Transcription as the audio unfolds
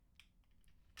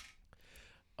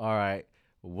All right.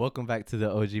 Welcome back to the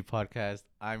OG podcast.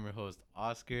 I'm your host,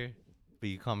 Oscar, but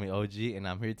you call me OG, and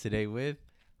I'm here today with.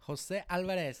 Jose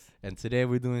Alvarez. And today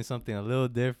we're doing something a little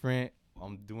different.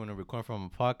 I'm doing a recording from a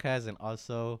podcast and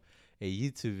also a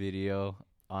YouTube video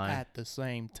on At the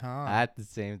same time. at the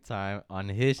same time on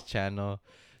his channel.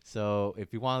 So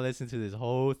if you want to listen to this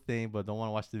whole thing but don't want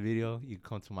to watch the video, you can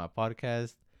come to my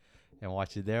podcast and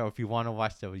watch it there. Or if you want to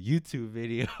watch the YouTube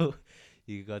video,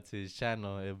 you can go to his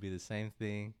channel. It'll be the same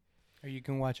thing. Or you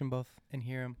can watch them both and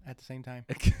hear them at the same time.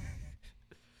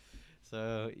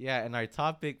 So yeah, and our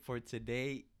topic for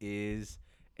today is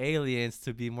aliens.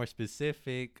 To be more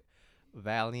specific,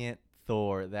 Valiant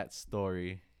Thor. That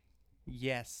story.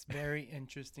 Yes, very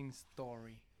interesting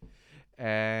story.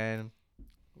 And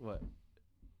what?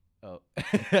 Oh, I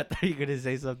thought you were gonna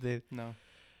say something. No.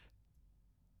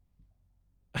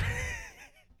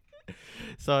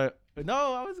 So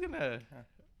no, I was gonna.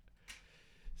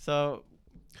 So,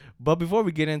 but before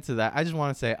we get into that, I just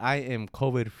want to say I am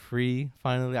COVID free.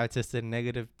 Finally, I tested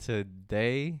negative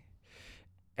today,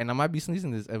 and I might be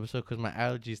sneezing this episode because my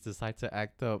allergies decide to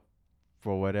act up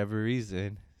for whatever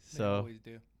reason. They So always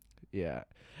do. yeah,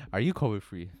 are you COVID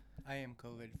free? I am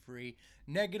COVID free.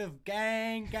 Negative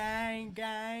gang, gang,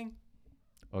 gang.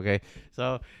 Okay,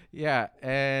 so yeah,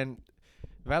 and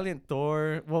Valiant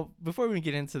Thor. Well, before we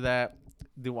get into that,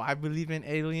 do I believe in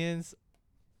aliens?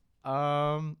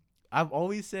 I've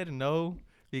always said no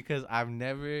because I've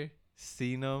never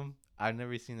seen them. I've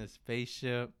never seen a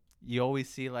spaceship. You always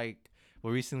see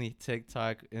well, recently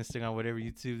TikTok, Instagram, whatever,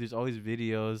 YouTube. There's always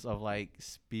videos of like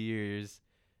spears.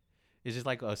 It's just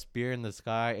like a spear in the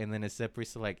sky, and then it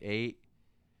separates to like 8.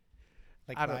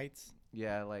 Like I don't- lights.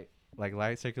 Yeah, like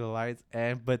light, circular lights.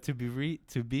 And but to be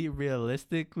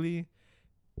realistically,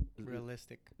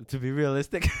 Realistic. to be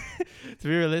realistic, to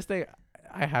be realistic,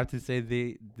 I have to say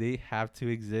they have to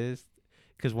exist.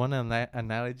 Because one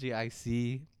analogy I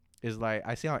see is like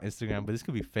I see on Instagram, but this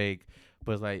could be fake.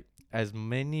 But it's like as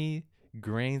many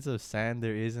grains of sand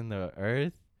there is in the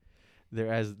earth,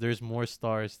 there's more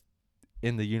stars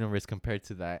in the universe compared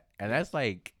to that, and that's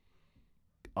like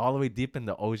all the way deep in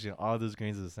the ocean. All those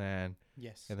grains of sand,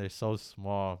 Yes. and they're so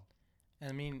small.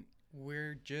 I mean,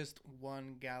 we're just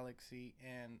one galaxy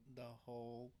and the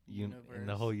whole universe. In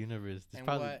the whole universe. There's And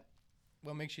probably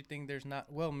what makes you think there's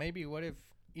not? Well, maybe what if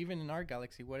even in our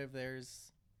galaxy, what if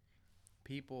there's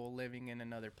people living in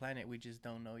another planet we just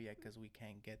don't know yet because we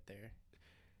can't get there?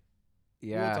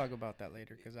 yeah. We'll talk about that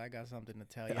later because I got something to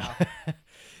tell y'all.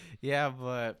 Yeah,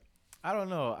 but I don't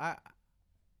know.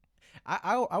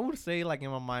 I would say like in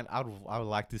my mind I would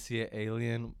like to see an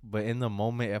alien, but in the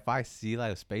moment if I see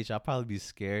like a spaceship, I'll probably be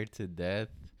scared to death.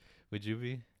 Would you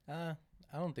be? I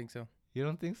don't think so. You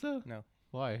don't think so? No.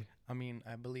 Why? I mean,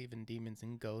 I believe in demons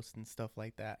and ghosts and stuff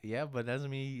like that. Yeah, but doesn't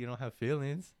mean you don't have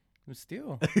feelings. But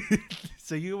still,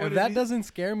 So you if would that doesn't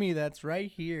scare me, that's right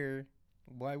here.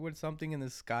 Why would something in the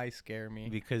sky scare me?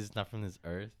 because it's not from this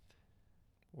earth.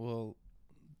 Well,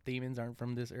 demons aren't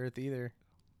from this earth either.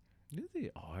 Yeah, they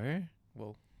are.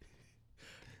 Well,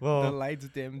 the Well, lights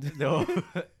dimmed. no,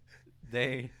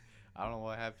 they. I don't know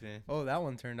what happened. Oh, that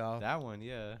one turned off. That one,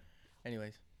 yeah.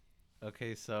 Anyways,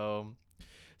 Okay, so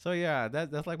yeah,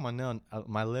 that's like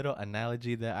my little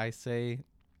analogy that I say.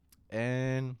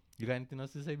 And you got anything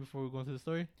else to say before we go into the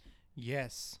story?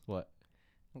 yes, What?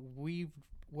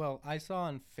 I saw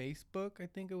on Facebook, I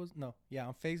think it was, no, yeah,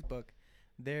 on Facebook,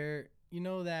 there, you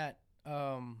know that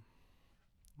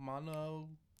mono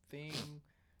thing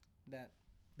that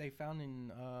they found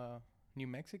in New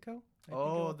Mexico? I think it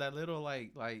Oh, was. that little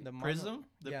like The prism,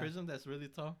 yeah. prism that's really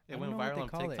tall. I It don't went know what viral they on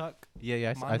call it. TikTok. Yeah,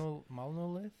 yeah.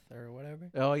 Monolith or whatever.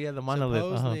 Oh yeah, the monolith.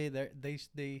 Supposedly,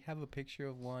 they have a picture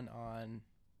of one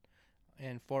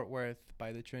in Fort Worth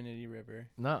by the Trinity River.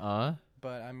 Nuh-uh.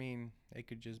 But I mean, it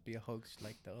could just be a hoax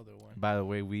like the other one. By the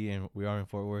way, we are in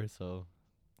Fort Worth, so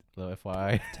little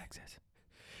FYI. Texas.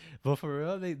 But for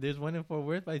real, there's one in Fort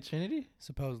Worth by Trinity.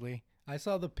 Supposedly, I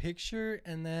saw the picture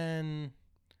and then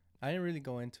I didn't really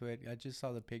go into it. I just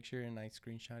saw the picture and I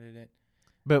screenshotted it.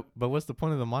 But what's the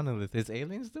point of the monolith? Is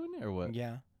aliens doing it or what?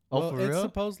 Yeah. Oh, well, for it's real?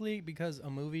 supposedly because a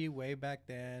movie way back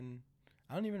then.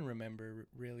 I don't even remember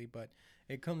really, but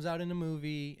it comes out in a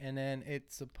movie and then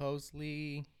it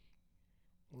supposedly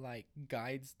like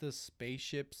guides the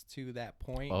spaceships to that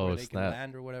point Oh, where they snap. can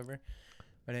land or whatever.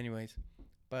 But anyways,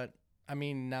 but I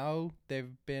mean now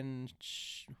they've been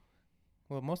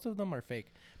well, most of them are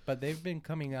fake, but they've been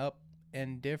coming up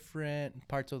in different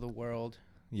parts of the world.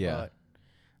 Yeah. But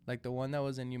like the one that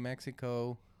was in New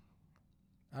Mexico,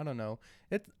 I don't know.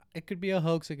 It could be a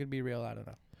hoax, it could be real, I don't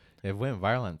know. It went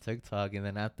viral on TikTok, and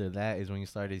then after that is when you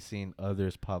started seeing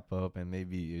others pop up, and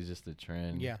maybe it was just a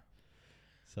trend. Yeah,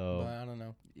 So but I don't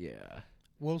know. yeah.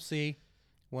 We'll see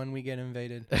when we get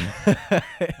invaded.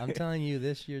 I'm telling you,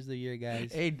 this year's the year,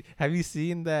 guys. Hey, have you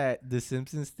seen that the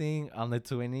Simpsons thing on the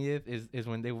 20th is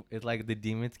when it's like the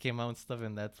demons came out and stuff,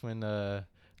 and that's when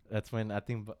I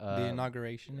think The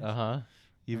inauguration. Is?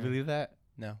 You Mm. believe that?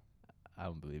 No, I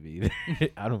don't believe it either.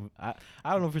 I don't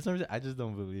know, for some reason I just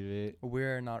don't believe it.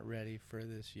 we're not ready for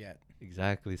this yet.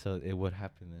 Exactly. So it would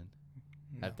happen then.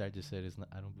 No. After I just said it's not,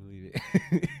 I don't believe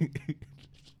it.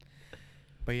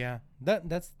 But yeah,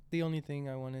 that's the only thing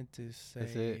I wanted to say.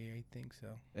 That's it? I think so.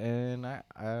 And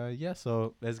yeah,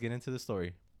 so let's get into the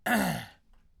story.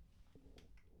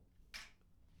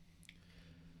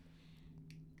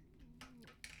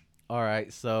 All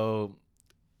right, so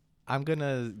I'm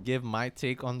gonna give my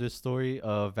take on the story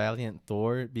of Valiant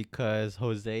Thor because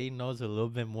Jose knows a little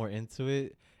bit more into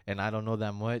it, and I don't know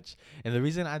that much. And the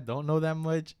reason I don't know that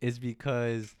much is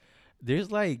because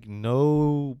there's like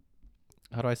no,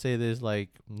 how do I say this? Like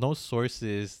no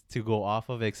sources to go off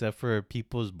of except for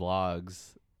people's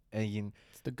blogs, and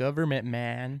It's the government,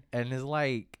 man. and it's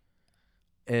like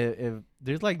if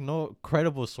there's like no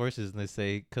credible sources, let's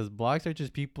say, because blogs are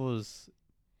just people's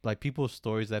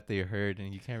stories that they heard,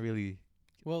 and you can't really.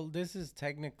 Well, this is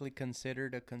technically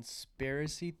considered a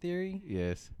conspiracy theory,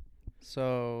 Yes.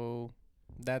 so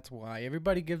that's why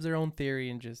everybody gives their own theory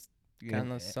and just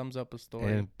kind of sums up a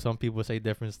story. And some people say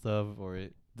different stuff,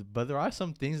 but there are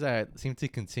some things that seem to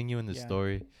continue in the Yeah.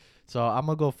 story. So I'm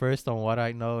gonna go first on what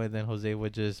I know, and then Jose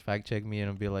would just fact check me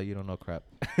and be like, "You don't know crap."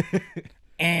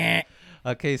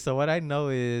 Okay, so what I know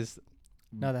is,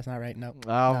 No, that's not right. No.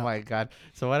 oh No. my god.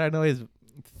 So what I know is,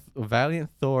 Valiant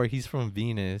Thor. He's from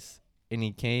Venus, and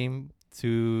he came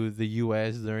to the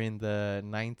U.S. during the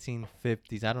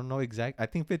 1950s. I don't know exact. I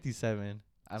think 57.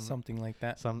 Something like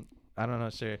that. I don't know,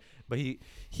 sure, but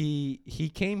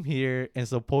he came here, and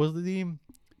supposedly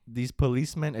these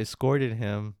policemen escorted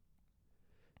him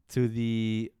to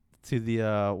the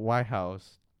White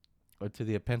House, or to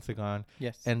the Pentagon,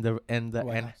 Yes. and the White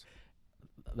and House.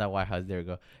 the White House. There we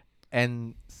go.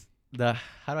 And the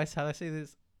how do I say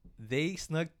this? They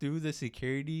snuck through the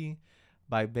security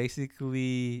by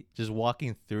basically just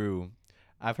walking through.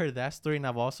 I've heard that story, and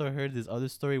I've also heard this other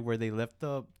story where they lift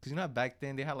up, because back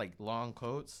then they had like long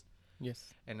coats,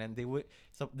 Yes. and then they would.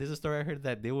 So there's a story I heard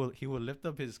that he would lift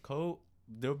up his coat.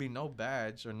 There would be no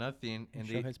badge or nothing, and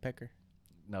Show his pecker.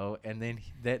 no, and then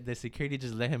that the security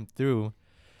just let him through.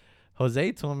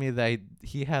 Jose told me that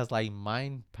he has like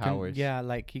mind powers. Yeah,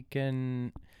 like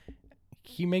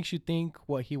he makes you think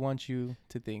what he wants you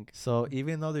to think. So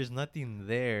even though there's nothing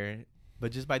there,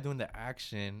 but just by doing the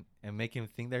action and make him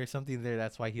think there's something there,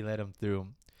 that's why he let him through.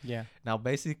 Yeah. Now,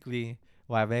 basically,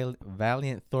 why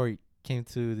Valiant Thor came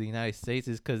to the United States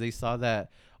is because they saw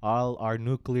that all our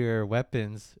nuclear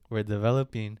weapons were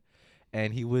developing,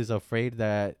 and he was afraid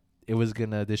that it was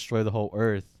gonna destroy the whole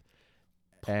Earth,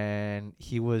 and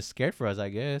he was scared for us, I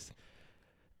guess.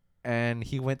 And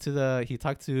he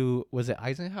talked to, was it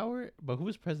Eisenhower? But who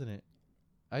was president?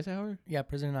 Eisenhower? Yeah,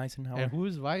 President Eisenhower. And who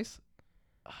was vice?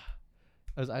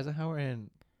 It was Eisenhower, and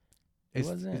It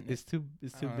wasn't- It's too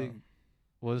big.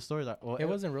 Well, the stories are. Well, it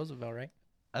wasn't Roosevelt, right?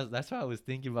 That's what I was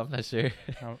thinking, but I'm not sure.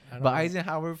 I don't But know.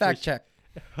 Eisenhower, Fact check.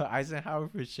 Eisenhower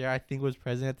for sure, I think, was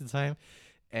president at the time,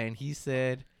 and he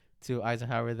said to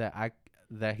Eisenhower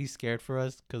that he's scared for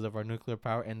us because of our nuclear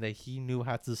power, and that he knew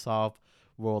how to solve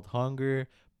world hunger,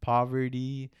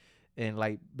 poverty, and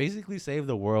like basically save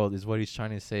the world is what he's trying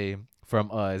to say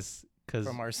from us,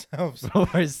 From ourselves. from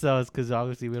ourselves, because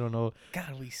obviously we don't know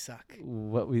God, we suck.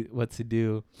 what to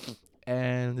do.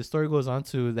 And the story goes on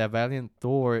to that Valiant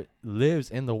Thor lives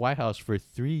in the White House for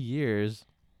 3 years.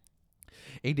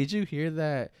 Hey, did you hear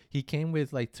that he came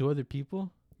with like 2 other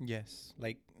people? Yes,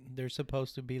 like they're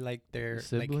supposed to be like their like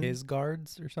Siblings? his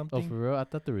guards or Oh, something. for real? I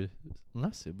thought they were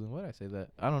not sibling. Why did I say that?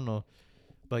 I don't know.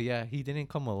 But yeah, he didn't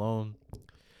come alone.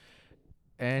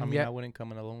 And I mean, yeah, I wouldn't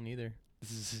come in alone either.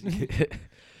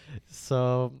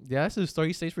 so yeah, that's the story.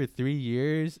 He stays for 3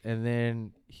 years, and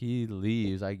then he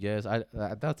leaves, I guess.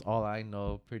 That's all I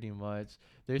know pretty much.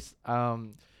 There's a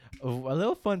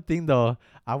little fun thing though.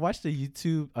 I watched a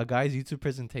guy's YouTube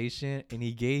presentation, and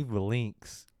he gave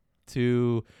links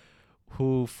to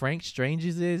who Frank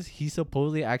Stranges is. He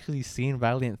supposedly actually seen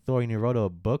Valiant Thor, and he wrote a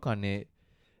book on it.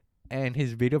 And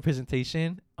his video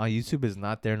presentation on YouTube is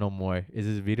not there no more. Is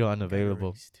his video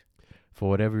unavailable for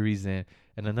whatever reason?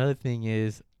 And another thing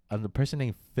is, the person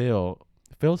named Phil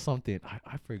something,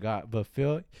 I forgot, but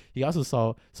Phil, he also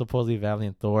saw supposedly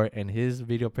Valiant Thor, and his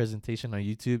video presentation on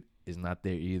YouTube is not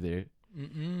there either.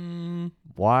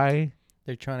 Why?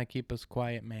 They're trying to keep us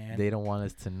quiet, man. They don't want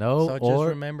us to know. So just or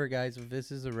remember, guys, if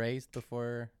this is a race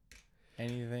before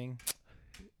anything,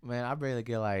 man, I barely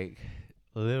get like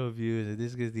little views. If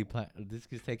this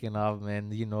gets taken off,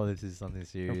 man, you know this is something they're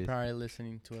serious. probably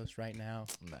listening to us right now.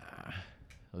 Nah.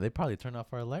 Well, they probably turn off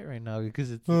our light right now because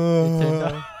it turned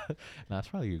off. Nah, it's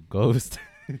probably your ghost.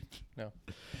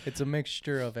 It's a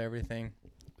mixture of everything.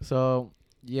 So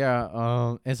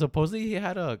yeah, and supposedly he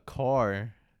had a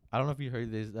car. I don't know if you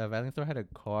heard this. Valiant Thor had a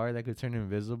car that could turn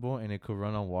invisible and it could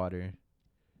run on water.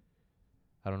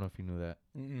 I don't know if you knew that.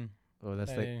 Oh, I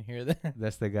didn't hear that.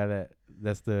 that's the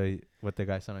guy what the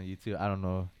guy said on YouTube. I don't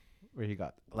know where he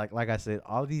got like I said,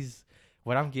 all these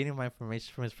what I'm getting my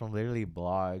information from is from literally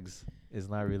blogs. It's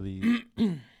not really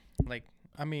Like,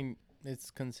 I mean,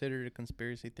 it's considered a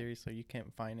conspiracy theory, so you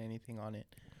can't find anything on it.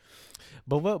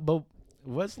 but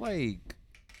what's like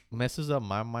messes up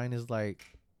my mind is like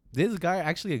this guy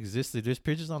actually existed. There's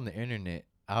pictures on the internet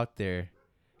out there.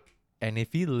 And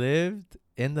if he lived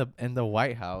in the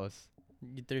White House,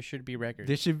 There should be records.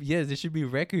 there should be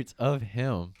records of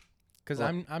him. Because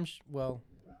Well-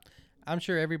 I'm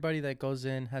sure everybody that goes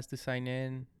in has to sign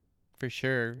in for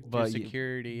sure. But Through you-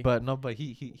 security. But no, but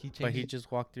he changed. But he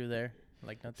just walked through there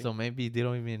like nothing. So maybe they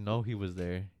don't even know he was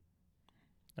there.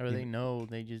 Or he- they know,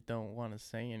 they just don't want to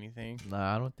say anything.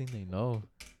 Nah, I don't think they know.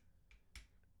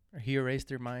 Or he erased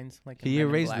their minds. Like in He Men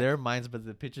in erased Black. their minds, but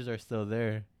the pictures are still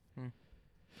there. Hmm.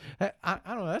 I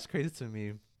don't know. That's crazy to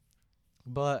me.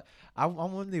 But I'm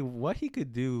wondering what he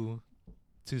could do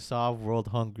to solve world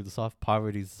hunger, to solve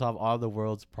poverty, to solve all the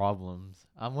world's problems.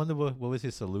 I wonder what was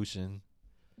his solution.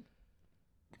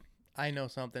 I know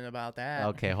something about that.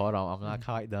 Okay, hold on. I'm not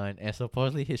quite done. And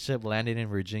supposedly his ship landed in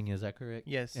Virginia. Is that correct?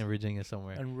 Yes. In Virginia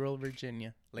somewhere. In rural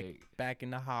Virginia. Like Hey. back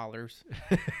in the hollers.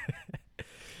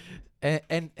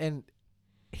 and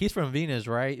he's from Venus,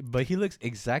 right? But he looks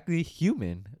exactly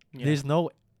human. Yeah. There's no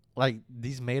like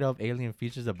these made up alien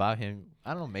features about him.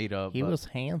 I don't know, made up. He but- was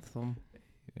handsome.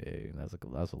 Hey, that's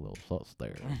a little sus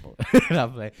there.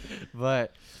 Not play.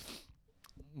 But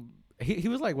he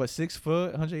was like what 6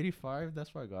 foot, 185.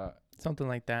 That's what I got. Something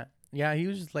like that. Yeah, he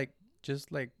was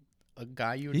just like a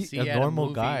guy you would He's see a at normal a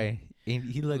movie. guy, and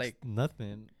he looks Like-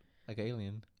 nothing like an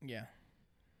alien. Yeah.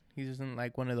 He isn't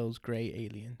like one of those gray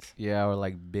aliens. Yeah, or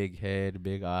like big head,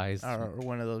 big eyes. Or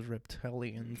one of those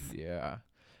reptilians. Yeah.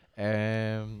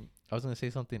 I was gonna say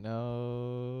something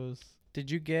else. Did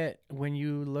you get, when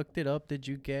you looked it up, did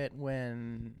you get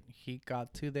when he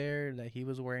got to there that he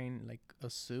was wearing like a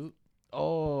suit?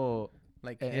 Oh,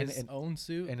 Like And- his and- own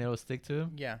suit? and it'll stick to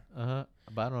him. Yeah. But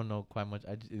I don't know quite much.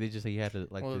 They just say he had to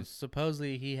like Well, this.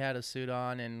 supposedly he had a suit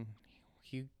on and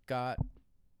he got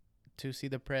to see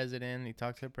the president. He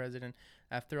talked to the president.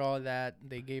 After all that,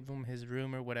 they gave him his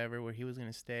room or whatever where he was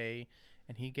going to stay.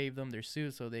 And he gave them their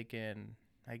suit so they can,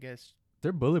 I guess,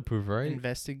 They're bulletproof, right?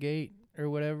 investigate or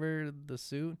whatever the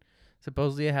suit.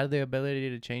 Supposedly it had the ability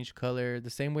to change color. The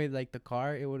same way like the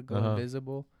car, it would go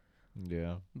invisible.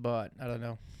 Yeah. But I don't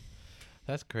know.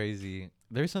 That's crazy.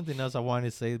 There's something else I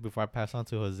wanted to say before I pass on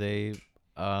to Jose.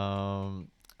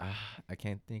 I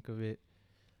can't think of it.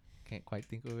 Can't quite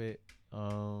think of it.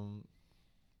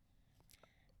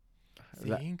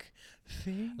 Think.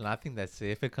 No, I think that's it.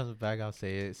 If it comes back, I'll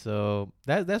say it. So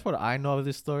that's what I know of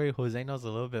this story. Jose knows a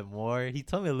little bit more. He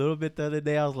told me a little bit the other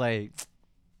day. I was like,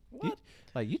 What?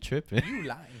 you tripping? You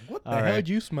lying? What the All hell right. did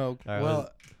you smoke? All right, Well,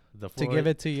 The to floor give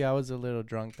it to you, I was a little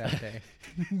drunk that day.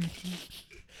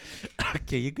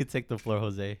 Okay, you could take the floor,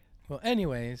 Jose. Well,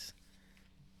 anyways,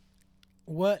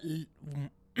 what?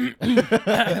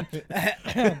 I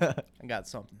got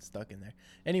something stuck in there.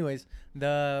 Anyways,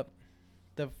 the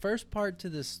first part to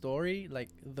the story, like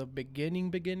the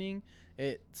beginning,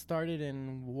 it started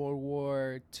in World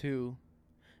War II.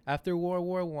 After World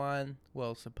War One,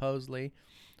 well, supposedly,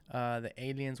 the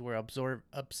aliens were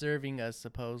observing us.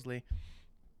 Supposedly,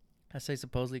 I say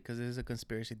supposedly because it is a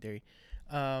conspiracy theory.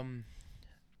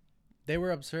 They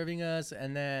were observing us,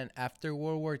 and then after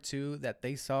World War II, that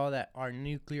they saw that our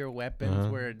nuclear weapons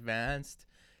were advanced,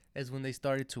 is when they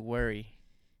started to worry.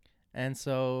 And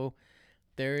so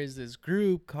there is this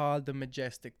group called the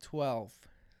Majestic 12.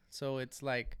 So it's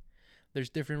like there's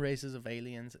different races of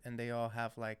aliens, and they all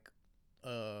have like,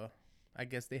 I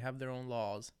guess they have their own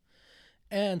laws.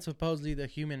 And supposedly the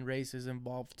human race is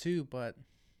involved too, but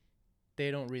they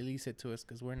don't release it to us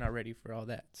because we're not ready for all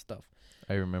that stuff.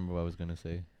 I remember what I was gonna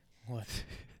say. What?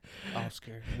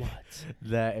 Oscar, what?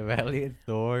 That Valiant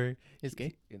Thor Is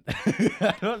gay?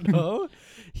 I don't know.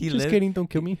 He Just lives. kidding, don't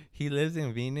kill me. He lives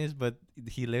in Venus, but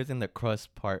he lives in the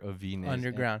crust part of Venus.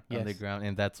 Underground, yes. Underground,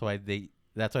 and that's why they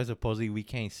that's why supposedly we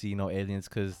can't see no aliens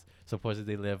because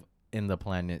supposedly they live in the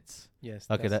planets. Yes.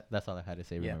 Okay, that's all I had to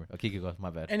say. Yeah. Remember? Okay, go. My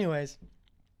bad. Anyways,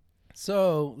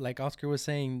 so like Oscar was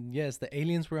saying, yes, the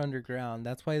aliens were underground.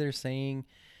 That's why they're saying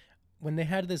when they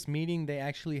had this meeting, they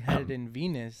actually had it in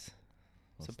Venus,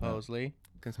 Well, snap. supposedly.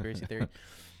 Conspiracy theory.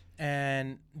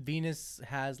 And Venus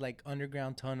has like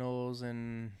underground tunnels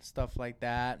and stuff like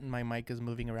that. And my mic is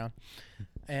moving around.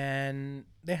 And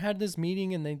they had this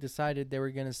meeting and they decided they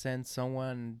were going to send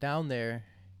someone down there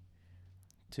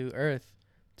to Earth,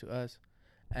 to us.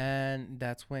 And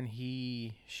that's when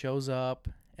he shows up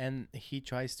and he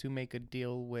tries to make a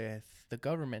deal with the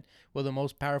government. Well, the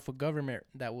most powerful government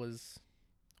that was,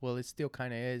 well, it still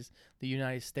kind of is, the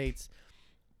United States.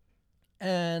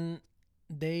 And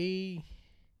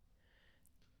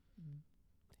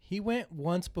he went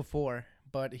once before,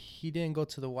 but he didn't go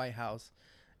to the White House.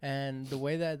 And the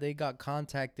way that they got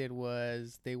contacted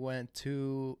was they went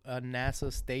to a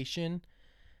NASA station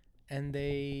and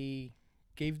they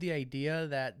gave the idea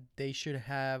that they should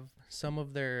have some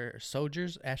of their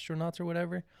soldiers, astronauts or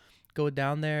whatever, go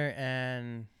down there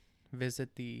and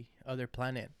visit the other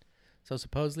planet. So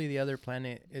supposedly the other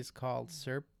planet is called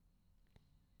Serpo,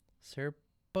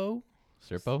 Serpo?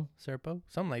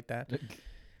 something like that.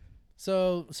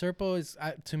 So Serpo is,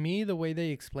 to me, the way they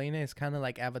explain it is kind of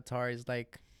like Avatar is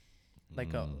like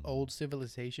a old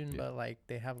civilization, but like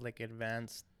they have like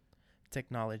advanced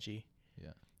technology.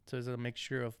 Yeah. So it's a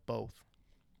mixture of both.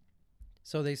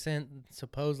 So they sent,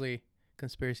 supposedly,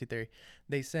 conspiracy theory,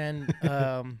 they send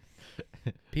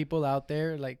people out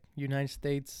there, like United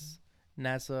States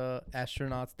NASA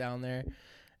astronauts down there,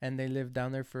 and they lived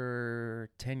down there for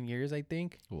 10 years, I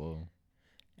think. Whoa.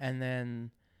 And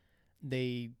then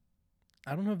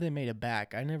I don't know if they made it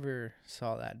back. I never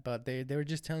saw that, but they were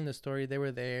just telling the story. They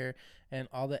were there, and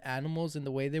all the animals and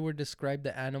the way they were described,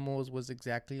 the animals was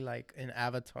exactly like an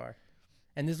Avatar.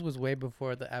 And this was way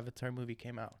before the Avatar movie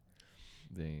came out.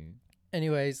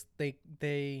 Anyways,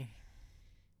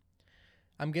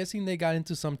 I'm guessing they got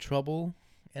into some trouble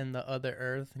in the other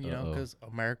Earth, you know, because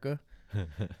America.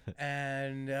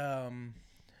 And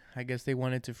I guess they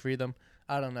wanted to free them.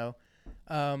 I don't know.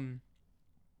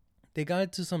 They got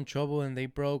into some trouble and they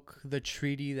broke the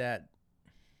treaty that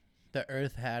the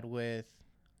Earth had with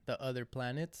the other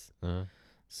planets. Uh-huh.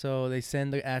 So they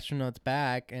send the astronauts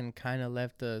back and kind of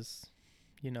left us,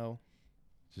 you know.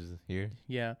 Just here?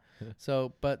 Yeah.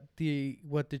 So, but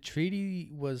what the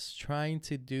treaty was trying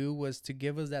to do was to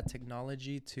give us that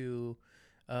technology to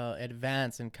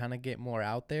advance and kind of get more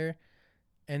out there.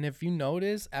 And if you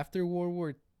notice, after World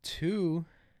War II,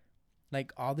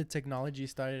 like all the technology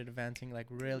started advancing like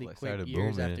really quick,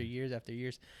 years after years after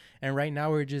years. And right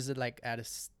now we're just like at a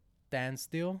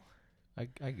standstill.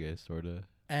 I guess, sort of.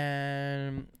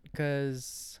 And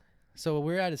so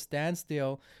we're at a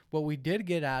standstill. What we did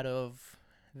get out of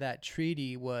that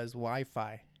treaty was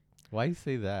Wi-Fi. Why you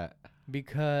say that?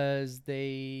 Because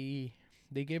they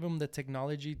gave them the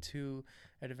technology to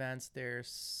advance their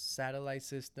satellite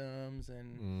systems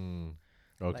and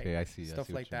okay, like I see stuff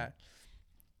like that.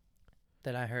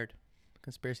 That I heard,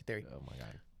 conspiracy theory. Oh my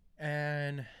god!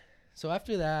 And so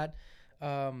after that,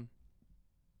 I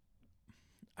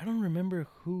don't remember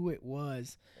who it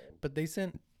was, but they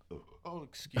sent. Oh,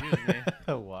 excuse me.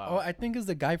 Wow. Oh, I think it's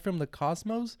the guy from the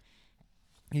Cosmos.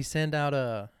 He sent out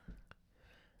a.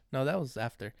 No, that was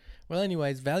after. Well,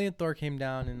 anyways, Valiant Thor came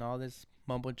down and all this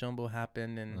mumbo jumbo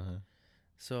happened, and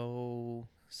so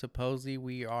supposedly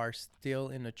we are still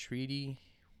in a treaty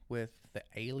with the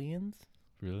aliens.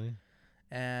 Really?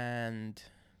 And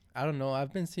I don't know.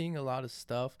 I've been seeing a lot of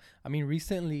stuff. I mean,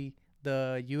 recently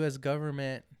the U.S.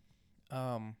 government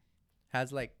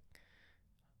has like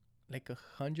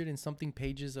 100 and something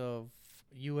pages of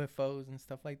UFOs and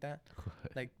stuff like that.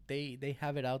 Like they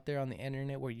have it out there on the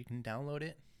internet where you can download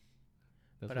it.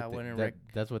 That's but I wouldn't.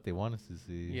 That's what they want us to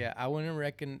see. Yeah, I wouldn't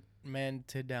recommend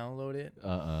to download it.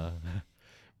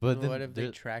 But what if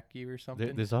they track you or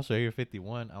something? There's also Area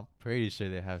 51. I'm pretty sure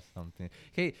they have something.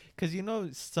 Okay, because you know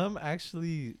some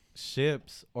actually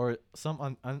ships or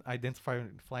some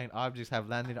unidentified flying objects have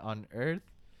landed on Earth,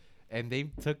 and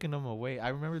they've taken them away. I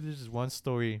remember there's just one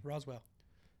story. Roswell.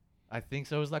 I think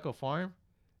so. It was like a farm,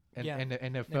 and yeah, and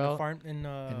it fell.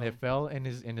 And it fell in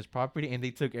his property, and they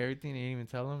took everything. They didn't even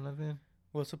tell him nothing.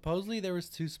 Well, supposedly there was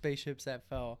 2 spaceships that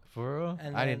fell. For real?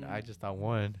 And I just thought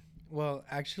one. Well,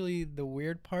 actually, the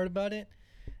weird part about it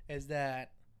is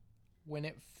that when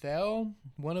it fell,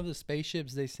 one of the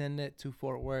spaceships, they send it to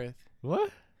Fort Worth.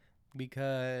 What?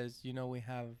 Because, you know, we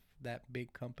have that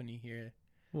big company here.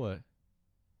 What?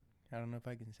 I don't know if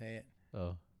I can say it.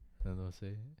 Oh, then don't say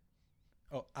it.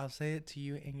 Oh, I'll say it to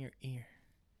you in your ear.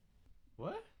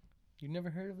 What? You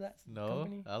never heard of that No,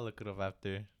 company? I'll look it up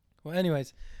after. Well,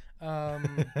 anyways,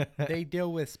 they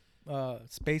deal with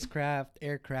spacecraft,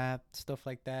 aircraft, stuff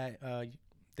like that.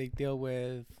 They deal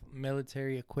with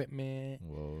military equipment,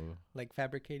 Whoa. like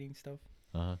fabricating stuff.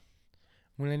 Uh-huh.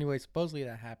 Well, anyway, supposedly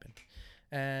that happened,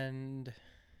 and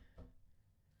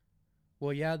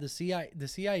well, yeah, the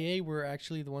CIA were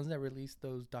actually the ones that released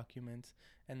those documents,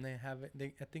 and they have it.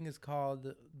 I think it's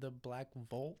called the Black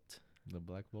Vault. The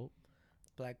Black Bolt.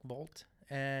 Black Vault,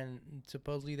 and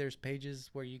supposedly there's pages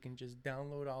where you can just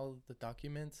download all of the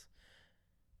documents.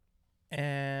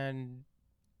 And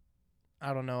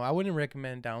I don't know. I wouldn't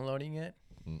recommend downloading it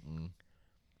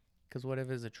because what if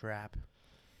it's a trap?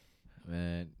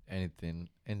 Man, anything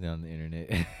on the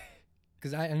internet.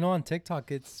 Because I know on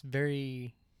TikTok it's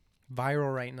very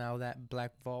viral right now, that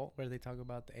Black Vault where they talk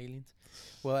about the aliens.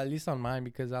 Well, at least on mine,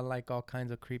 because I like all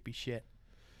kinds of creepy shit.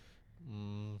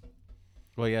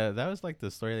 Well, yeah, that was like the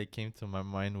story that came to my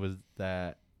mind was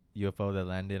that UFO that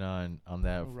landed on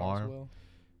that farm, Roswell.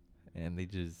 and they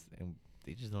just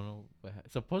don't know what.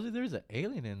 Supposedly there's an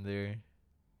alien in there.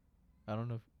 I don't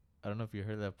know if you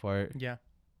heard that part. Yeah,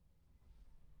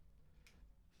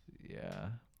 Yeah.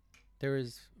 there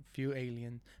was a few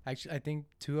aliens. Actually, I think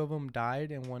 2 of them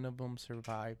died and 1 of them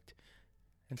survived.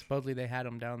 And supposedly they had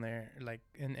them down there, like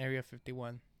in Area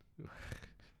 51.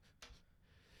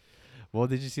 Well,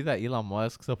 did you see that Elon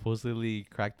Musk supposedly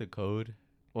cracked the code?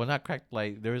 Well, not cracked.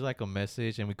 Like there was like a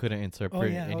message and we couldn't interpret. Oh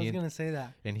yeah, and I was gonna say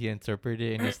that. and he interpreted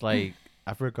it, and it's like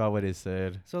I forgot what it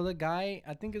said. So the guy,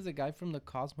 I think is a guy from the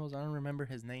Cosmos. I don't remember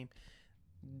his name.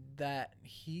 That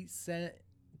he sent,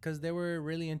 because they were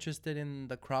really interested in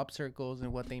the crop circles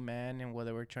and what they meant and what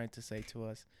they were trying to say to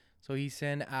us. So he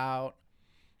sent out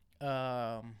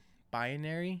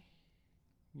binary.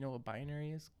 You know what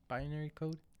binary is? Binary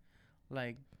code,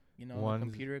 like. You know, One, the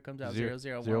computer comes out zero,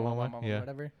 0, 0, 1, 1, 1, yeah.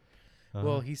 whatever. Uh-huh.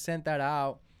 Well, he sent that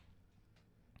out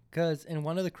because in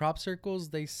one of the crop circles,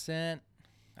 they sent,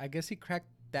 I guess he cracked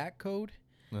that code,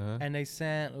 and they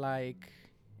sent like,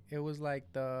 it was like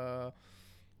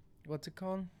what's it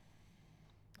called?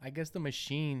 I guess the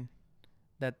machine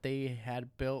that they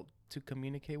had built to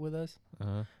communicate with us.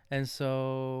 And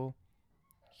so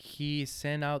he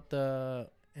sent out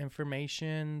the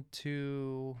information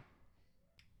to...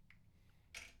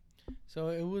 So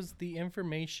it was the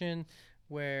information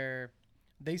where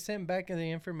they sent back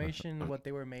the information what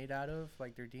they were made out of,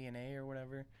 like their DNA or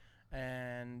whatever,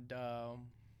 and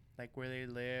like where they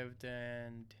lived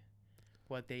and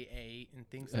what they ate and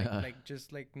things like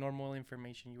just like normal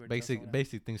information you were basic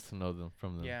things to know them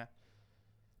from them. Yeah.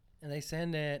 And they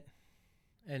send it,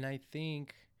 and I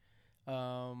think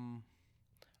I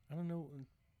don't know,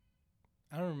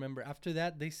 I don't remember. After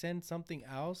that they send something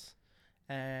else.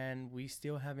 And we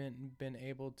still haven't been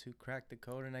able to crack the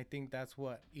code. And I think that's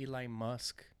what Elon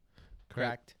Musk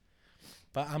cracked.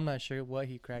 But I'm not sure what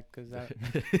he cracked because that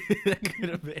could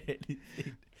have been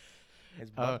anything. His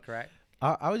butt cracked.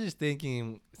 I was just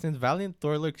thinking, since Valiant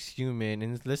Thor looks human,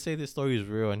 and let's say this story is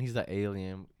real and he's the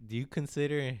alien, do you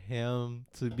consider him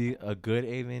to be a good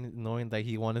alien, knowing that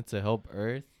he wanted to help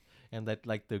Earth? And that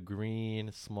like the green,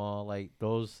 small, like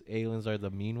those aliens are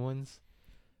the mean ones?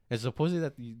 And supposedly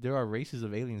that there are races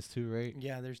of aliens too, right?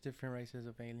 Yeah, there's different races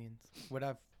of aliens. What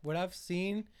I've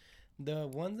seen, the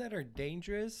ones that are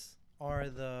dangerous are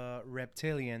the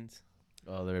reptilians.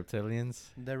 Oh, the reptilians?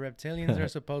 The reptilians are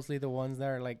supposedly the ones that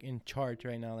are like in charge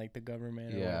right now, like the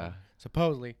government. Yeah.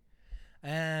 Supposedly.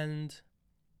 And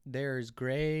there's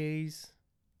grays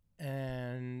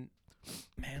and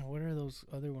man, what are those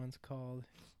other ones called?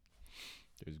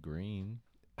 There's green.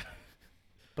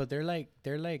 But they're like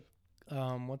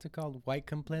what's it called? White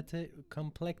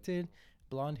complected,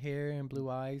 blonde hair and blue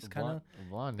eyes, kind of.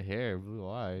 Blonde hair, blue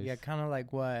eyes. Yeah, kind of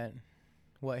like what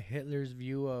Hitler's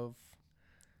view of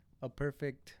a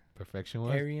perfection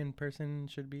was. Aryan person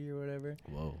should be, or whatever.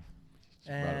 Whoa.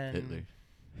 And Hitler.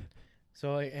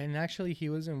 So, and actually, he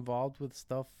was involved with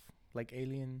stuff like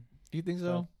alien. Do you think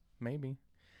stuff. so? Maybe,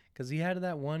 because he had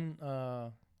that one.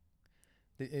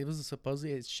 It was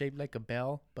supposedly it's shaped like a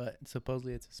bell, but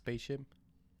supposedly it's a spaceship.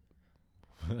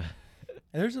 And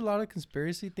there's a lot of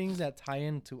conspiracy things that tie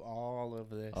into all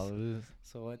of this. All of this.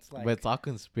 So it's like, but it's all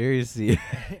conspiracy.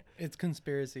 it's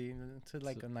conspiracy. It's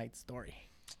like a night story.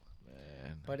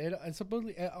 Man. But it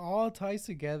supposedly it all ties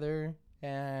together,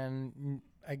 and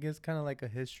I guess kind of like a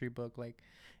history book, like,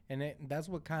 and that's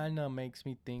what kind of makes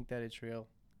me think that it's real,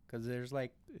 because there's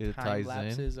like It time ties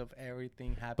lapses of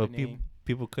everything happening. But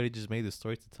people could have just made the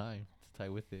story to tie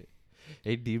with it.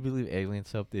 Hey, do you believe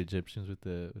aliens helped the Egyptians with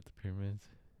the pyramids?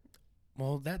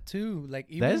 Well, that too. Like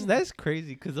That's even that's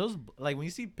crazy because those like when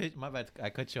you see my bad, I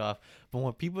cut you off. But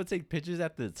when people take pictures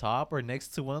at the top or next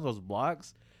to one of those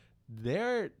blocks,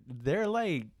 they're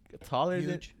like taller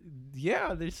huge. than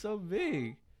yeah, they're so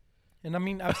big. And I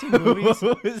mean, I've seen movies.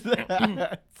 What was that?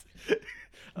 That was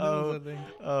Oh, a thing.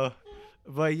 oh,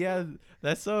 but yeah,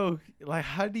 that's so like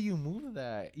how do you move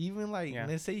that? Even like Yeah.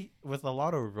 let's say with a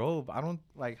lot of rope, I don't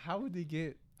like how would they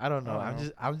get? I don't know. I don't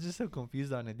know. I'm just so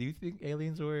confused on it. Do you think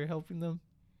aliens were helping them?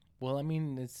 Well, I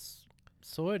mean, it's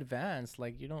so advanced.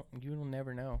 Like you'll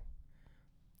never know.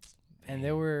 And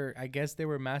they were, I guess, they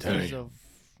were masters of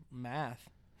math.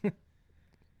 'Cause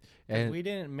And we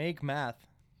didn't make math.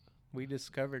 We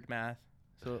discovered math.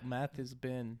 So math has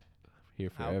been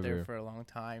here out there forever. for a long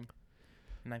time,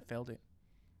 and I failed it.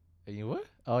 And you what?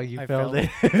 Oh, you I failed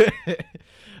failed it.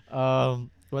 What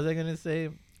was I gonna say?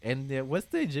 And what's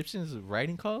the Egyptians'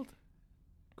 writing called?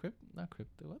 Not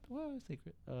crypto. What was it?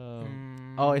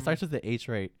 Oh, it starts with the H,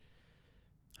 right?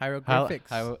 Hieroglyphics.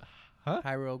 Huh?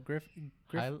 Hieroglyphics.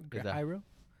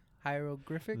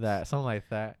 Hieroglyphics. That something like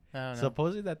that. I don't know.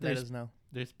 Supposedly that Let us know.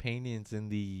 there's paintings in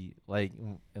the like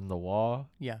in the wall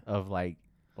Yeah. of like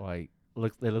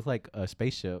look they look like a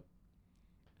spaceship.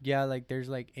 Yeah, like there's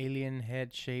like alien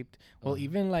head shaped. Well, Uh-huh.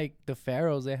 even like the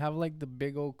pharaohs, they have like the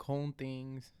big old cone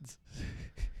things.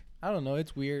 I don't know.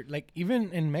 It's weird. Like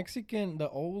even in Mexican, the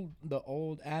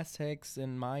old Aztecs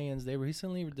and Mayans, they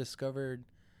recently discovered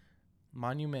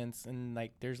monuments, and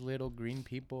like there's little green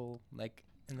people like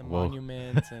in the Whoa.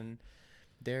 monuments, and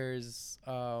there's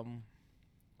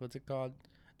what's it called?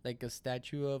 Like a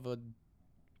statue of a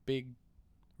big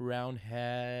round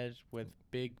head with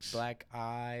big black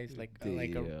eyes, like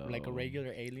like a Damn.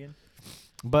 regular alien.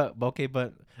 But okay,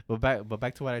 but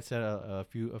back to what I said a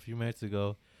few minutes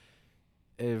ago.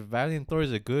 If Valiant Thor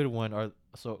is a good one, or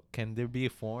so can there be a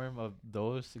form of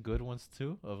those good ones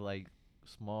too, of like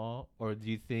small, or do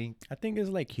you think I think it's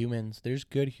like humans. There's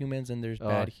good humans and there's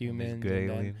bad there's humans, good and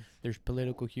then aliens? there's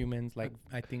political humans. Like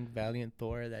I think Valiant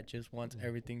Thor that just wants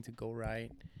everything to go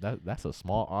right. That's a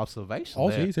small observation.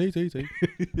 Oh, there. see.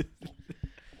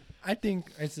 I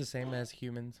think it's the same as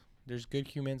humans. There's good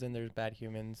humans and there's bad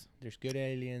humans. There's good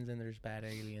aliens and there's bad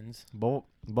aliens. But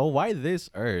why this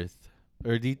Earth?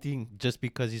 Or do you think just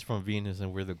because he's from Venus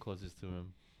and we're the closest to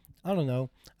him? I don't know.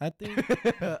 I think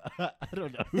I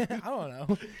don't know. I don't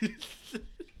know.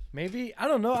 Maybe I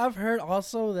don't know. I've heard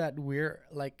also that we're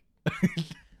like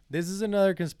this is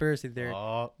another conspiracy theory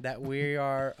Oh, that we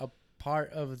are a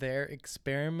part of their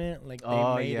experiment. Like they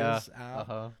oh made yeah. us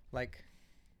out. Like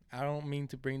I don't mean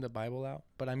to bring the Bible out,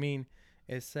 but I mean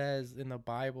it says in the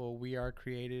Bible we are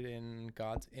created in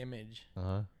God's image.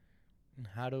 Uh-huh. And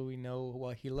how do we know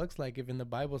what he looks like if in the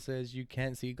Bible says you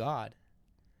can't see God?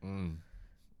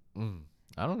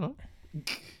 I don't know.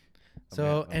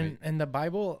 So and the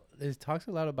Bible it talks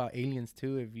a lot about aliens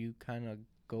too if you kind of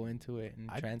go into it and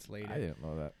translate I it. didn't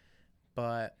know that.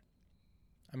 But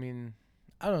I mean,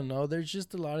 I don't know. There's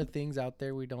just a lot of things out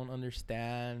there we don't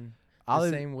understand. The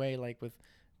same way like with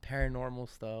paranormal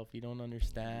stuff, you don't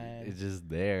understand. It's just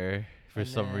there for And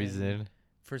some then reason,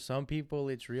 For some people,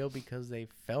 it's real because they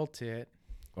felt it.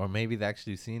 or maybe they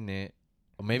actually seen it.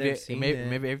 Or They've maybe seen maybe it.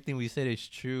 maybe everything we said is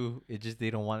true. It just they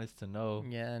don't want us to know.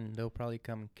 Yeah, and they'll probably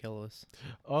come and kill us.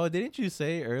 Oh, didn't you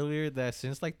say earlier that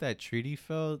since like that treaty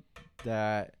fell,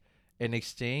 that in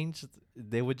exchange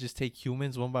they would just take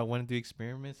humans one by one and do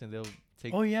experiments, and they'll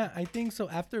take. Oh yeah, I think so.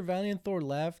 After Valiant Thor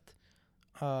left,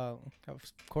 of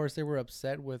course they were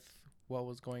upset with what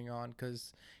was going on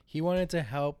because he wanted to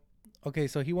help. Okay,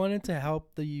 so he wanted to help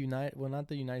not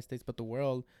the United States, but the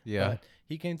world. Yeah. But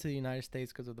he came to the United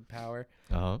States because of the power.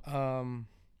 Uh-huh.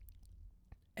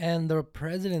 And the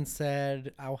president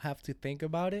said, "I'll have to think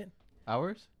about it."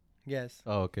 Ours? Yes,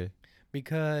 Oh, okay.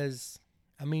 because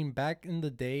I mean, back in the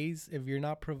days, if you're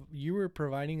not you were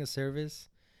providing a service,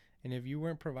 and if you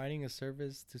weren't providing a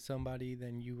service to somebody,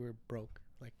 then you were broke.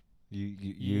 Like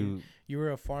You you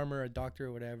were a farmer, a doctor,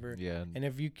 or whatever. yeah. And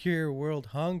if you cure world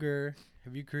hunger,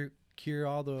 if you cure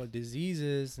all the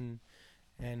diseases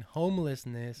and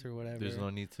homelessness or whatever, There's no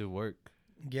need to work.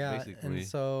 yeah. basically. And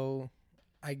so,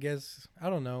 I guess I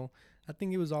don't know. I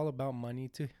think it was all about money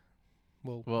too.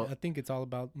 Well, I think it's all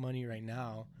about money right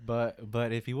now. But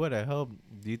if he would have helped,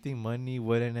 do you think money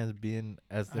wouldn't have been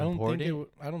as important?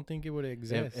 I don't think it would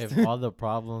exist. if all the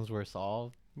problems were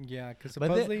solved. Yeah, because But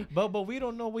supposedly, but we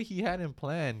don't know what he had in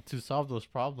plan to solve those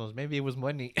problems. Maybe it was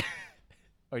money.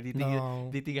 Or do you think no,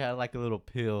 do you think he had like a little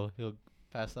pill? He'll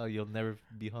pass out. You'll never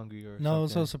be hungry or no.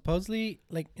 something. So supposedly,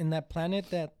 like in that planet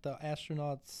that the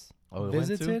astronauts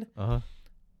visited, Uh-huh.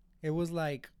 it was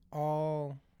like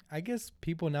all. I guess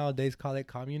people nowadays call it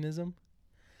communism.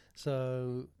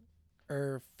 So,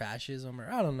 or fascism, or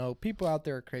I don't know. People out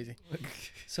there are crazy.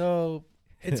 So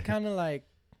it's kind of like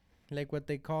what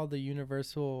they call the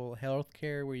universal health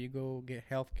care, where you go get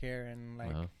health care and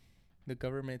like Uh-huh. the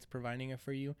government's providing it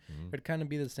for you. Mhm. It would kind of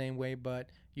be the same way, but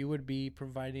you would be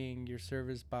providing your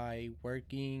service by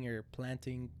working or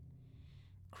planting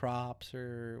crops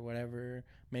or whatever,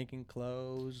 making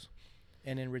clothes,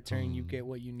 and in return you get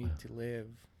what you need to live.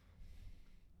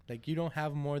 Like you don't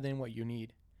have more than what you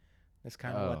need. That's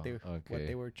kind of what okay.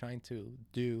 they were trying to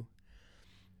do.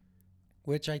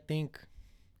 Which I think,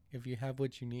 if you have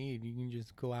what you need, you can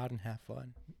just go out and have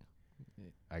fun.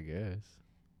 I guess.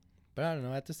 But I don't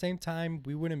know. At the same time,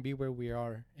 we wouldn't be where we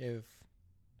are if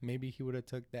maybe he would have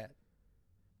took that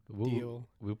deal.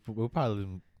 We'll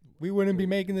probably We wouldn't be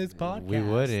making this podcast. we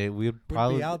wouldn't. We'd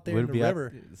probably be out there in the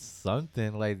river.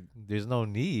 Something like there's no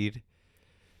need.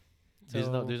 There's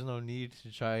So, no need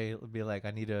to try be like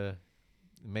I need to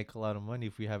make a lot of money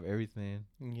if we have everything.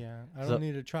 yeah, I So- don't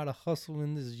need to try to hustle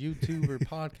in this YouTube or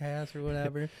podcast or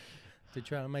whatever to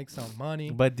try to make some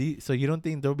money. But so you don't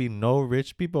think there'll be no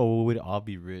rich people, or would all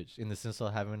be rich in the sense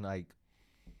of having like,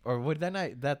 or would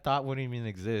that thought wouldn't even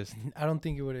exist? I don't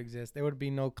think it would exist. There would be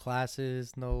no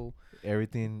classes, no.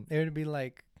 Everything There would be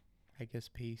like, I guess,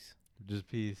 peace. just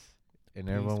peace, and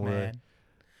Peace, everyone would. man.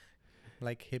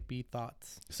 Like hippie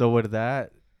thoughts. So would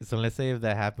that? So let's say if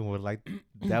that happened, would like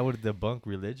that would debunk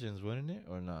religions, wouldn't it,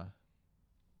 or not?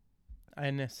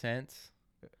 In a sense.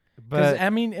 Because, But I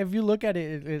mean, if you look at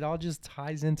it, it all just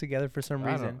ties in together for some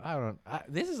reason.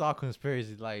 This is all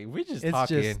conspiracy. Like we're just It's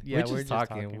talking. just- yeah, we're just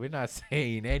talking. We're not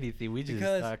saying anything. We just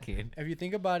Because talking. If you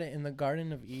think about it, in the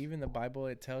Garden of Eve in the Bible,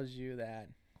 it tells you that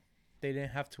they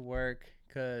didn't have to work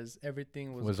because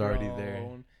everything was already there.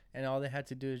 grown, and all they had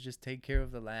to do is just take care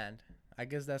of the land. I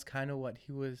guess that's kind of what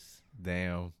he was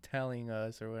Damn. telling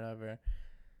us or whatever.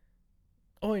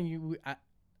 Oh,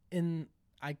 and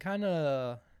I kind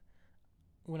of,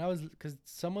 when I was, because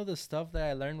some of the stuff that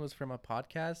I learned was from a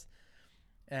podcast,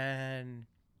 and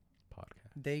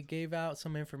Podcast. they gave out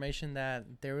some information that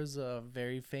there was a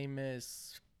very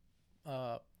famous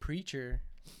preacher,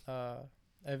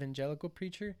 evangelical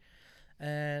preacher,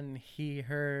 and he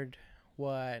heard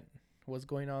what was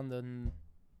going on in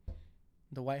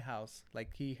the White House.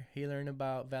 Like he learned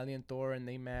about Valiant Thor, and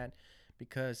they met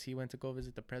because he went to go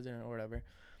visit the president or whatever.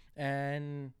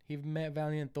 And he met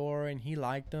Valiant Thor, and he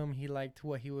liked him. He liked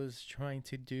what he was trying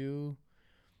to do.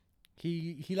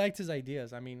 He liked his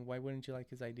ideas. I mean, why wouldn't you like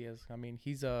his ideas? I mean,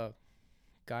 he's a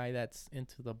guy that's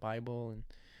into the Bible and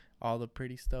all the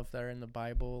pretty stuff that are in the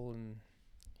Bible, and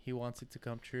he wants it to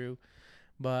come true.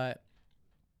 But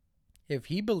if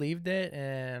he believed it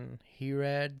and he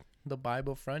read the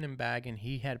Bible front and back, and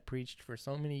he had preached for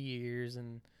so many years,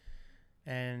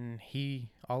 and he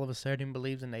all of a sudden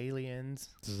believes in aliens,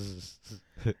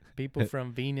 people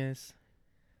from Venus.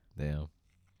 Damn.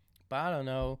 But I don't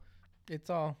know. It's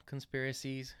all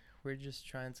conspiracies. We're just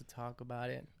trying to talk about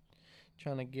it,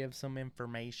 trying to give some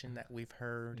information that we've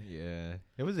heard. Yeah,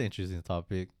 it was an interesting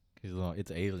topic.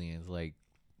 It's aliens. Like,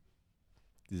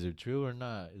 is it true or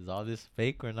not? Is all this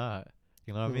fake or not?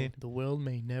 You know what I mean? The world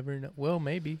may never know. Well,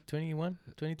 maybe 2021.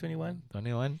 21?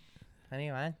 21.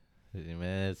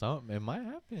 Man, it might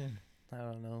happen. I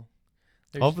don't know.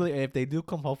 Hopefully, if they do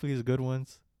come, hopefully it's good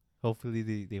ones.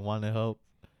 Hopefully they want to help.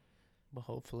 But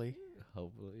hopefully.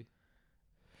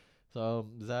 So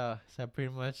does that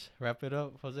pretty much wrap it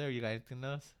up, Jose? Or you got anything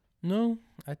else? No,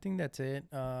 I think that's it.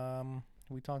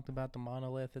 We talked about the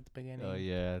monolith at the beginning. Oh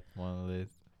yeah, monolith.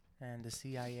 And the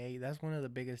CIA. That's one of the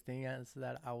biggest things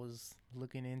that I was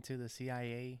looking into, the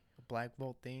CIA, Black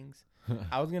Bolt things.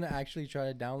 I was going to actually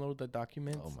try to download the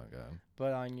documents. Oh my god.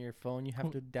 But on your phone, you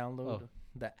have to download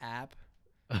the app,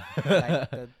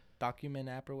 like the document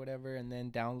app or whatever, and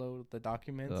then download the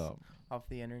documents off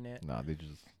the internet. Nah, they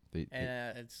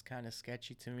It's kind of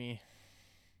sketchy to me.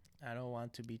 I don't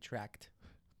want to be tracked.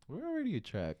 we're already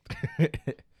tracked.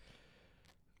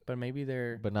 But maybe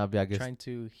they're I guess trying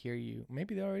to hear you.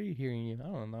 Maybe they're already hearing you. I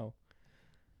don't know.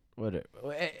 whatever.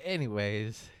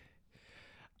 Anyways,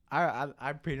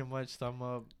 I pretty much sum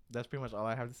up. That's pretty much all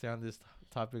I have to say on this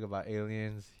topic about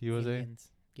aliens. You say? Aliens.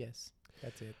 Yes,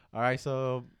 that's it. All right,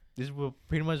 so this will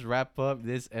pretty much wrap up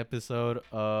this episode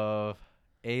of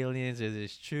aliens. Is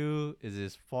this true? Is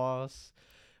this false?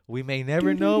 We may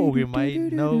never know, or we might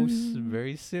know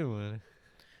very soon.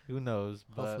 Who knows?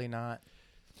 Hopefully not.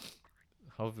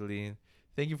 Hopefully.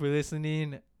 Thank you for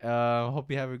listening. Hope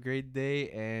you have a great day,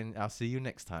 and I'll see you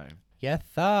next time. Yes,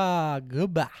 sir.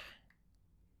 Goodbye.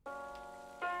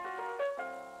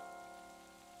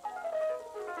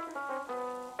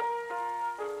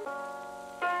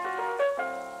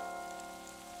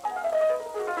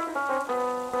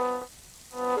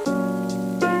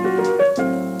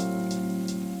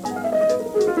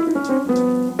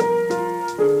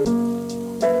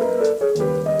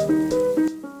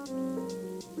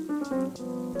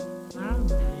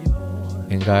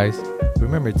 And guys,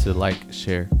 remember to like,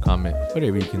 share, comment,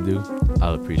 whatever you can do.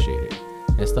 I'll appreciate it.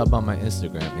 And stop by my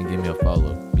Instagram and give me a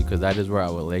follow, because that is where I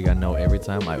will let you know every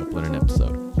time I upload an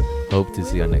episode. Hope to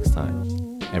see you next time.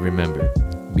 And remember,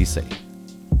 be safe.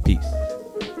 Peace.